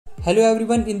Hello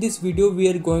everyone, in this video we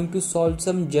are going to solve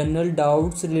some general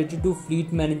doubts related to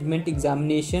fleet management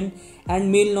examination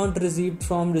and mail not received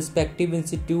from respective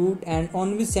institute and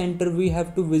on which center we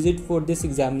have to visit for this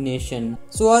examination.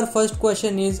 So our first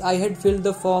question is, I had filled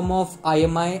the form of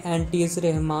IMI and TS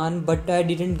Rahaman but I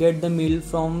didn't get the mail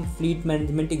from fleet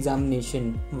management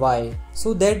examination. Why?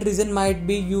 So that reason might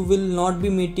be you will not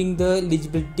be meeting the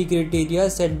eligibility criteria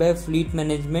set by fleet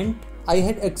management. I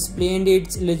had explained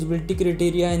its eligibility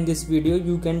criteria in this video,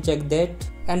 you can check that.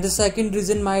 And the second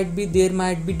reason might be there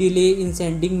might be delay in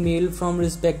sending mail from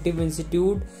respective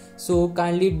institute, so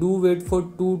kindly do wait for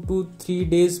 2 to 3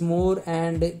 days more,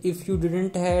 and if you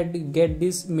didn't had get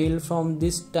this mail from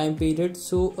this time period,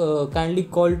 so kindly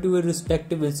call to your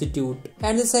respective institute.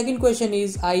 And the second question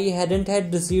is, I hadn't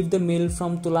had received the mail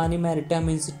from Tolani Maritime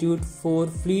Institute for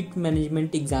fleet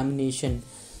management examination.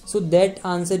 So that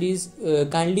answer is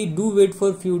kindly do wait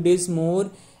for few days more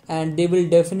and they will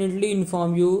definitely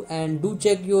inform you, and do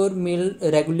check your mail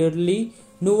regularly.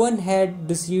 No one had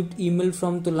received email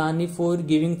from Tolani for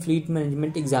giving fleet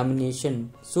management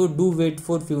examination, so do wait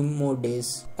for few more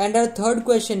days. And our third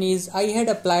question is, I had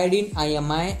applied in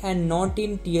IMI and not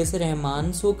in TS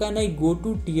Rahaman, so can I go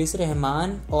to TS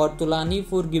Rahaman or Tolani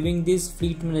for giving this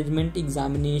fleet management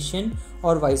examination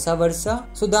or vice versa?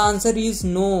 So the answer is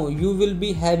no, you will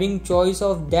be having choice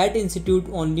of that institute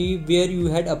only where you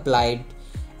had applied,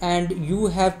 and you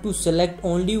have to select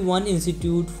only one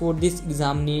institute for this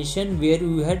examination where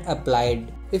you had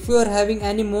applied. If you are having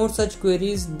any more such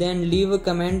queries, then leave a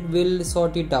comment, we'll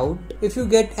sort it out. If you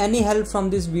get any help from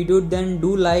this video, then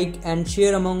do like and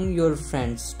share among your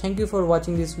friends. Thank you for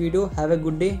watching this video. Have a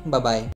good day. Bye bye.